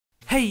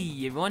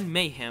Hey everyone,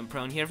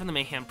 MayhemProne here from the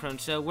MayhemProne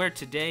Show, where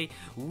today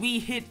we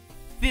hit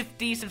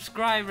 50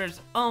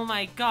 subscribers. Oh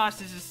my gosh,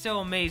 this is so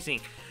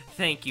amazing.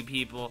 Thank you,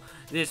 people.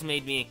 This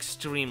made me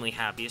extremely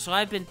happy. So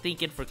I've been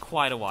thinking for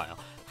quite a while,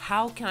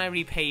 how can I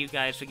repay you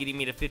guys for getting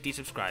me to 50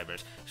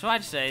 subscribers? So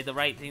I'd say the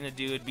right thing to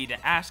do would be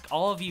to ask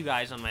all of you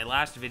guys on my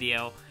last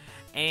video,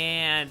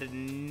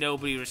 and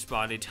nobody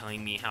responded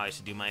telling me how I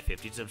should do my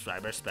 50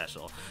 subscriber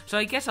special. So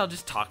I guess I'll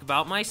just talk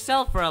about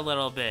myself for a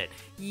little bit.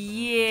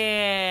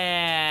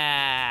 Yeah!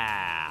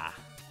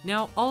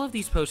 Now, all of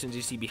these potions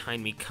you see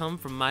behind me come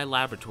from my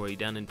laboratory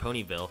down in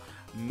Ponyville,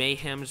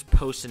 Mayhem's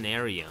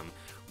Potionarium,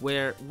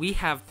 where we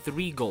have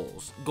 3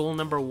 goals. Goal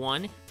number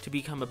 1, to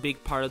become a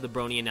big part of the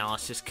Brony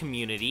Analysis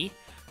community.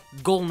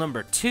 Goal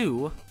number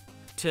 2,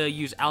 to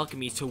use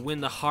alchemy to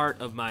win the heart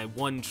of my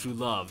one true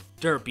love,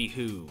 Derpy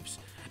Hooves.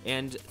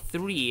 And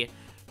 3,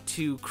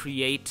 to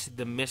create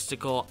the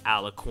mystical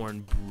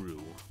Alicorn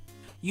brew.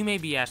 You may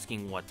be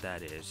asking what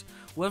that is.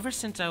 Well, ever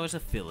since I was a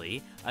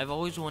filly, I've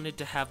always wanted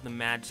to have the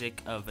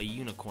magic of a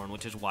unicorn,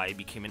 which is why I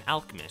became an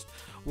alchemist.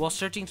 While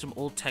searching some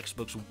old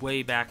textbooks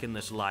way back in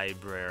this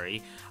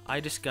library, I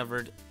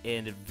discovered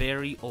a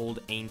very old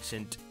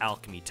ancient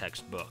alchemy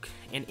textbook,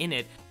 and in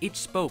it, it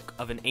spoke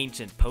of an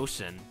ancient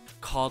potion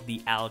called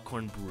the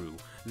Alicorn brew.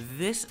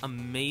 This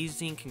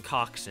amazing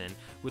concoction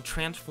would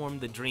transform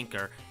the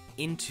drinker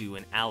into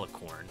an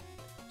alicorn.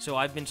 So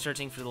I've been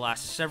searching for the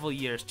last several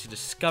years to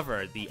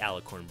discover the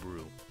Alicorn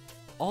brew.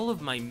 All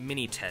of my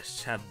mini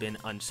tests have been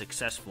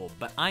unsuccessful,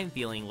 but I'm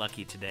feeling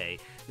lucky today.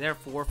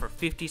 Therefore, for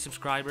 50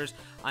 subscribers,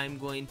 I'm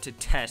going to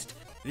test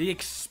the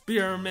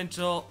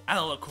experimental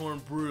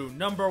Alicorn brew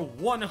number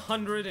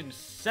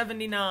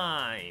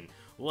 179.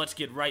 Let's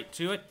get right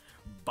to it.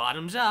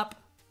 Bottoms up.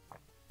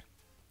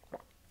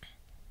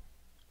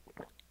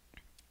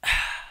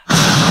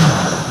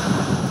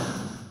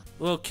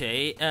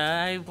 Okay,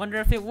 I wonder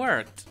if it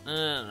worked.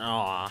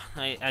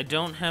 I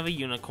don't have a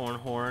unicorn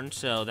horn,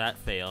 so that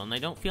failed, and I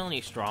don't feel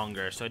any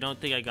stronger, so I don't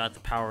think I got the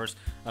powers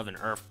of an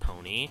earth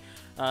pony.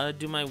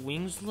 Do my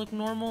wings look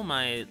normal?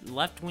 My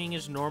left wing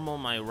is normal,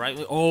 my right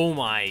wing— oh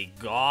my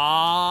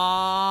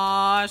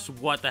gosh!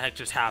 What the heck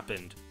just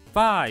happened?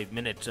 5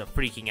 minutes of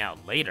freaking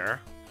out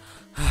later.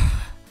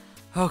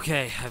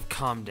 Okay, I've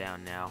calmed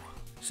down now.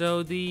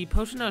 So the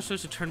potion that was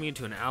supposed to turn me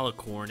into an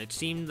alicorn, it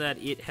seemed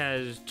that it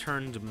has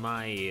turned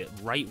my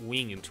right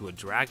wing into a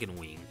dragon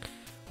wing,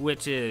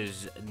 which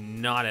is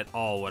not at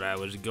all what I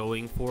was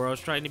going for. I was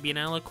trying to be an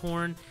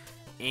alicorn,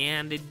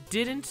 and it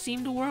didn't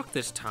seem to work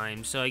this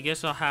time, so I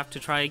guess I'll have to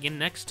try again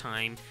next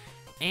time.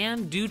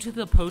 And due to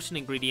the potion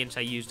ingredients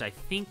I used, I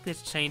think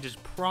this change is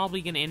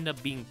probably going to end up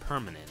being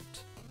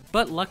permanent.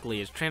 But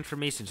luckily, as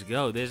transformations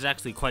go, this is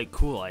actually quite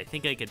cool. I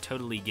think I could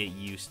totally get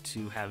used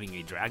to having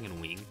a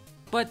dragon wing.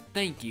 But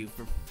thank you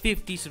for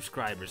 50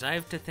 subscribers. I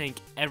have to thank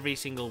every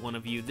single one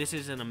of you. This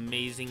is an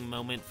amazing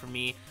moment for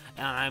me,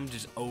 and I'm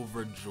just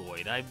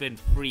overjoyed. I've been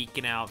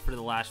freaking out for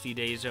the last few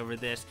days over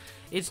this.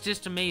 It's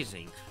just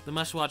amazing. The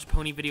must-watch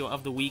pony video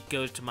of the week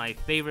goes to my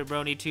favorite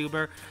brony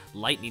tuber,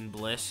 Lightning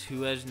Bliss,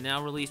 who has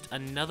now released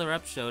another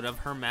episode of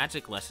her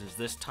magic lessons,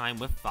 this time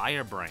with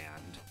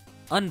Firebrand.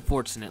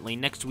 Unfortunately,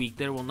 next week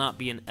there will not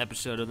be an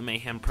episode of the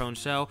MayhemProne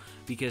Show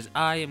because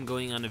I am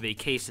going on a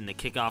vacation to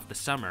kick off the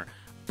summer.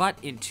 But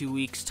in 2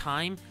 weeks'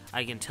 time,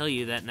 I can tell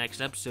you that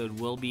next episode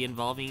will be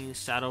involving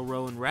Saddle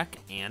Row and Wreck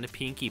and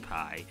Pinkie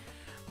Pie.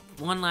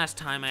 One last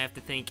time, I have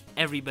to thank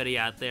everybody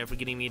out there for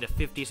getting me to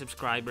 50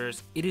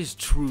 subscribers. It is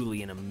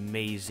truly an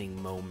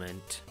amazing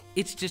moment.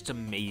 It's just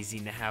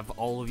amazing to have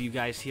all of you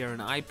guys here,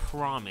 and I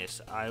promise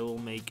I will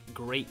make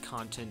great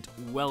content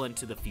well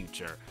into the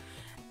future.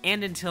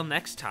 And until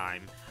next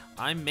time,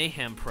 I'm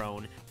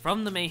MayhemProne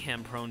from the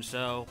MayhemProne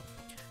Show,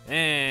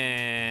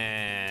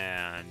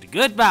 and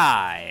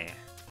goodbye!